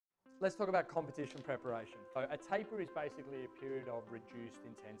Let's talk about competition preparation. So a taper is basically a period of reduced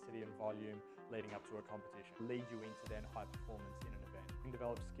intensity and volume leading up to a competition. Lead you into then high performance in an event. You can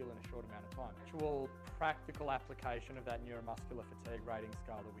develop skill in a short amount of time. Actual practical application of that neuromuscular fatigue rating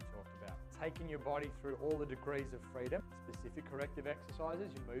scale that we talked about. Taking your body through all the degrees of freedom, specific corrective exercises,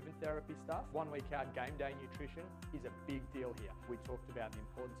 your movement therapy stuff. 1 week out game day nutrition is a big deal here. We talked about the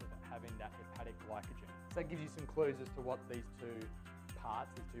importance of having that hepatic glycogen. So that gives you some clues as to what these two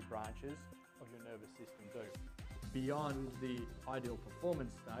parts, these two branches of your nervous system do. Beyond the ideal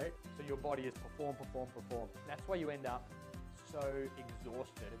performance state, so your body is perform. That's why you end up so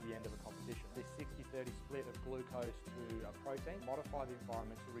exhausted at the end of a competition. This 60-30 split of glucose to a protein, modify the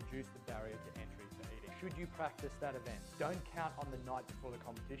environment to reduce the barrier to entry for eating. Should you practice that event? Don't count on the night before the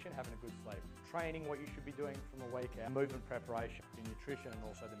competition having a good sleep. Training, what you should be doing from a week out, movement preparation, nutrition, and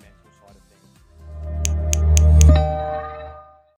also the mental side of things.